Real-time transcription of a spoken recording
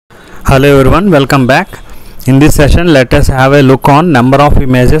Hello everyone, welcome back. In this session let us have a look on number of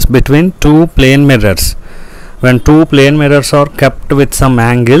images between two plane mirrors. When two plane mirrors are kept with some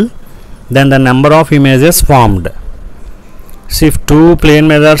angle, then the number of images formed. See, if two plane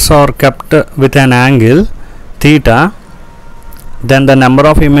mirrors are kept with an angle theta, then the number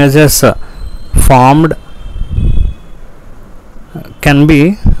of images formed can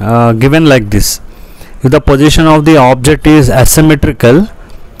be given like this. If the position of the object is asymmetrical,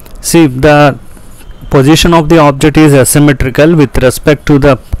 see, if the position of the object is asymmetrical with respect to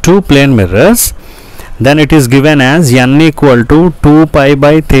the two plane mirrors, then it is given as n equal to 2 pi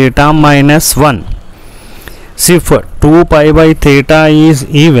by theta minus 1. See, if 2 pi by theta is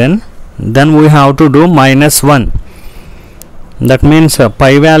even, then we have to do minus 1. That means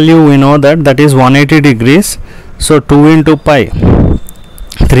pi value we know that is 180 degrees. So 2 into pi,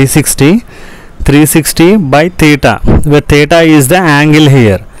 360 by theta, where theta is the angle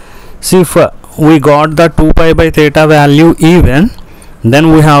here. See, if we got the 2 pi by theta value even,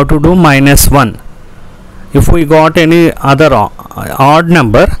 then we have to do minus 1. If we got any other odd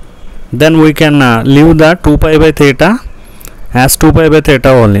number, then we can leave the 2 pi by theta as 2 pi by theta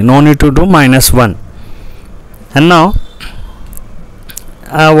only, no need to do minus 1. And now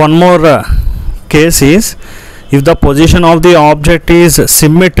one more case is, if the position of the object is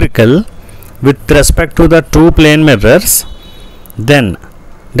symmetrical with respect to the two plane mirrors, then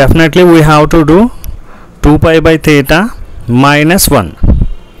definitely we have to do 2 pi by theta minus 1.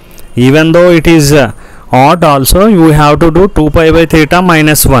 Even though it is odd also, you have to do 2 pi by theta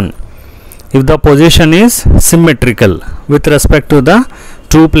minus 1 if the position is symmetrical with respect to the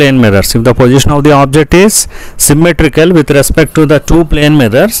two plane mirrors. If the position of the object is symmetrical with respect to the two plane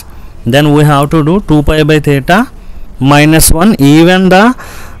mirrors, then we have to do 2 pi by theta minus 1 even the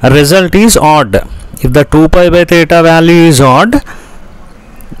result is odd. If the 2 pi by theta value is odd,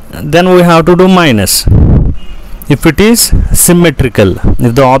 then we have to do minus. If it is symmetrical,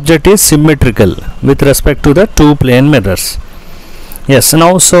 if the object is symmetrical with respect to the two plane mirrors. Yes,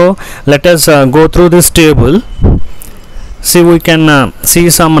 now so let us go through this table. See, we can see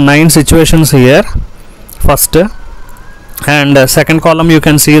some 9 situations here. First and second column you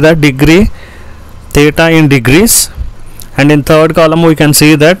can see the degree theta in degrees, and in third column we can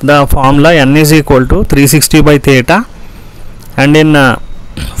see that the formula n is equal to 360 by theta, and in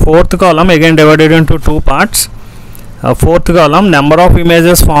fourth column again divided into two parts. Fourth column, number of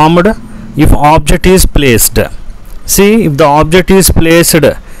images formed if object is placed. See, if the object is placed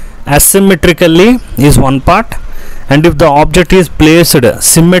asymmetrically is one part, and if the object is placed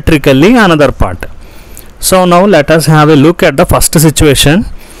symmetrically another part. So now let us have a look at the first situation.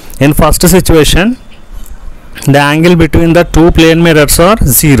 In first situation, the angle between the two plane mirrors are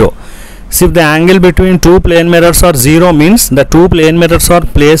 0. See, if the angle between two plane mirrors are 0 means the two plane mirrors are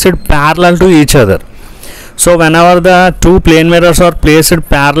placed parallel to each other. So whenever the two plane mirrors are placed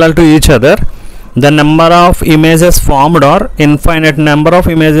parallel to each other, the number of images formed or infinite number of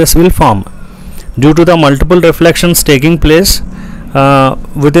images will form. Due to the multiple reflections taking place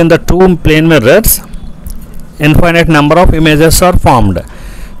within the two plane mirrors, infinite number of images are formed.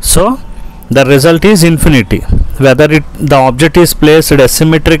 So the result is infinity. Whether the object is placed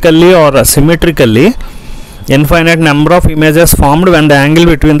asymmetrically or symmetrically, infinite number of images formed when the angle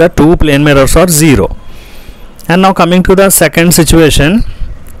between the two plane mirrors are 0. And now coming to the second situation,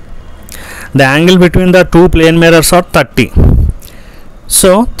 the angle between the two plane mirrors are 30.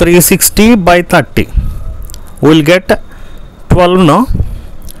 So 360 by 30 will get 12 now.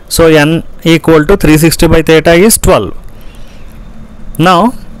 So n equal to 360 by theta is 12.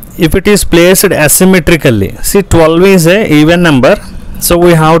 Now if it is placed asymmetrically, see, 12 is a even number, so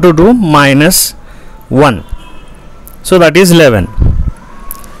we have to do minus 1, so that is 11.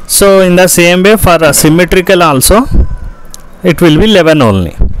 So in the same way for symmetrical also it will be 11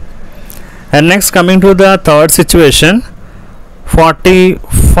 only. And next coming to the third situation,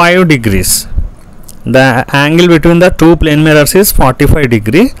 45 degrees. The angle between the two plane mirrors is 45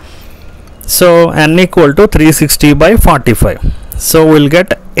 degree. So n equal to 360 by 45. So we will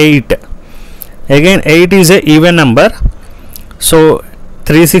get 8. Again 8 is a even number. So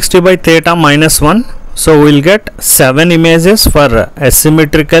 360 by theta minus 1. So we will get 7 images for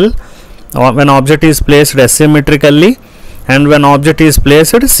asymmetrical, or when object is placed asymmetrically, and when object is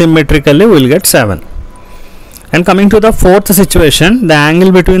placed symmetrically we will get 7. And coming to the fourth situation, the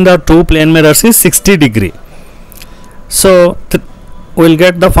angle between the two plane mirrors is 60 degree. So we will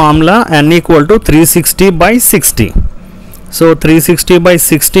get the formula n equal to 360 by 60. So 360 by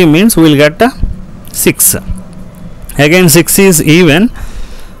 60 means we will get 6. Again 6 is even,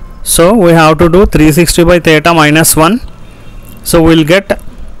 so we have to do 360 by theta minus 1. So we will get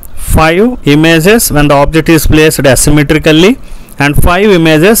 5 images when the object is placed asymmetrically, and 5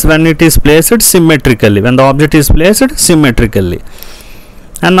 images when it is placed symmetrically, when the object is placed symmetrically.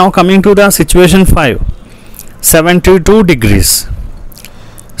 And now coming to the situation 5, 72 degrees.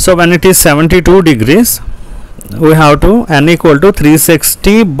 So when it is 72 degrees, we have to n equal to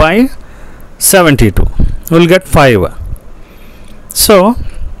 360 by 72, we will get 5. So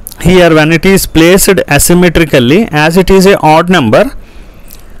here when it is placed asymmetrically, as it is a odd number,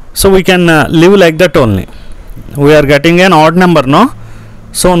 so we can leave like that only. We are getting an odd number now,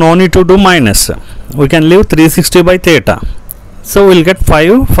 so no need to do minus. We can leave 360 by theta. So we will get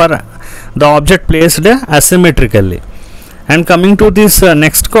 5 for the object placed asymmetrically. And coming to this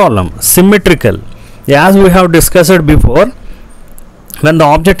next column, symmetrical. As we have discussed before, when the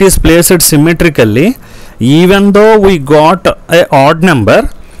object is placed symmetrically, even though we got a odd number,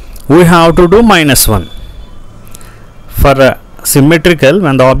 we have to do minus 1. For symmetrical,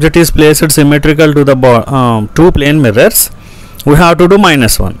 when the object is placed symmetrical to the two plane mirrors, we have to do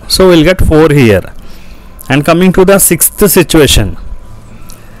minus 1. So we will get 4 here. And coming to the sixth situation,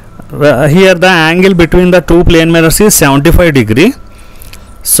 here the angle between the two plane mirrors is 75 degree.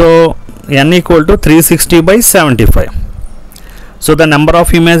 So n equal to 360 by 75. So the number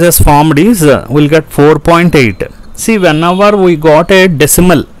of images formed is will get 4.8. See, whenever we got a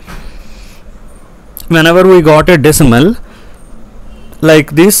decimal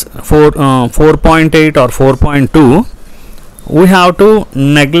like this 4.8 or 4.2, we have to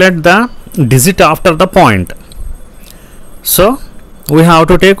neglect the digit after the point. So we have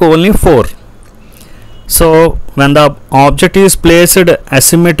to take only 4. So when the object is placed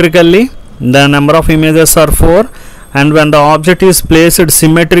asymmetrically, the number of images are 4, and when the object is placed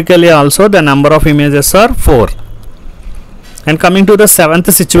symmetrically also, the number of images are 4. And coming to the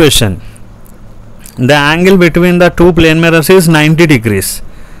seventh situation, the angle between the two plane mirrors is 90 degrees.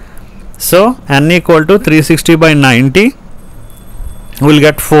 So n equal to 360 by 90, we will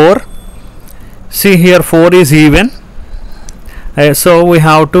get 4. See, here 4 is even, so we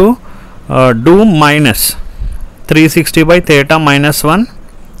have to do minus 360 by theta minus 1.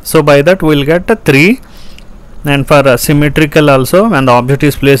 So by that we will get 3. And for symmetrical also, when the object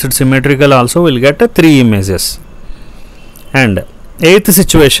is placed symmetrical also, we will get 3 images. And eighth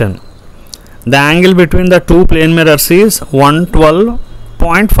situation, the angle between the two plane mirrors is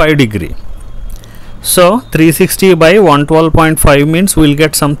 112.5 degree. So 360 by 112.5 means we will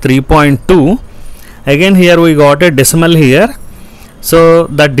get some 3.2. Again here we got a decimal here, so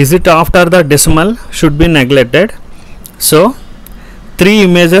the digit after the decimal should be neglected. So 3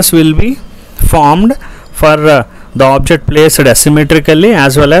 images will be formed for the object placed asymmetrically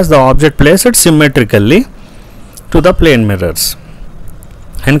as well as the object placed symmetrically to the plane mirrors.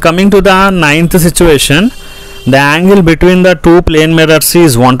 And coming to the ninth situation, the angle between the two plane mirrors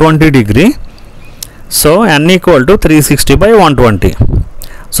is 120 degree. So n equal to 360 by 120.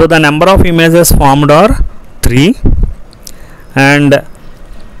 So the number of images formed are 3, and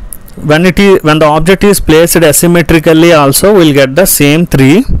when the object is placed asymmetrically also, we will get the same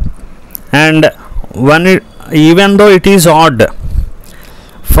 3. And when even though it is odd,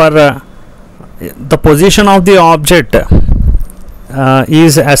 for the position of the object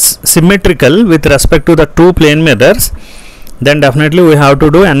is as symmetrical with respect to the two plane mirrors, then definitely we have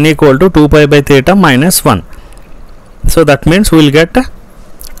to do n equal to 2 pi by theta minus 1. So that means we will get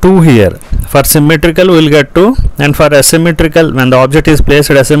 2 here. For symmetrical we will get 2, and for asymmetrical, when the object is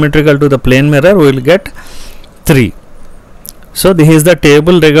placed asymmetrical to the plane mirror, we will get 3. So this is the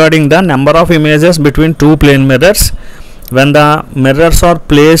table regarding the number of images between two plane mirrors when the mirrors are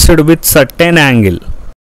placed with certain angle.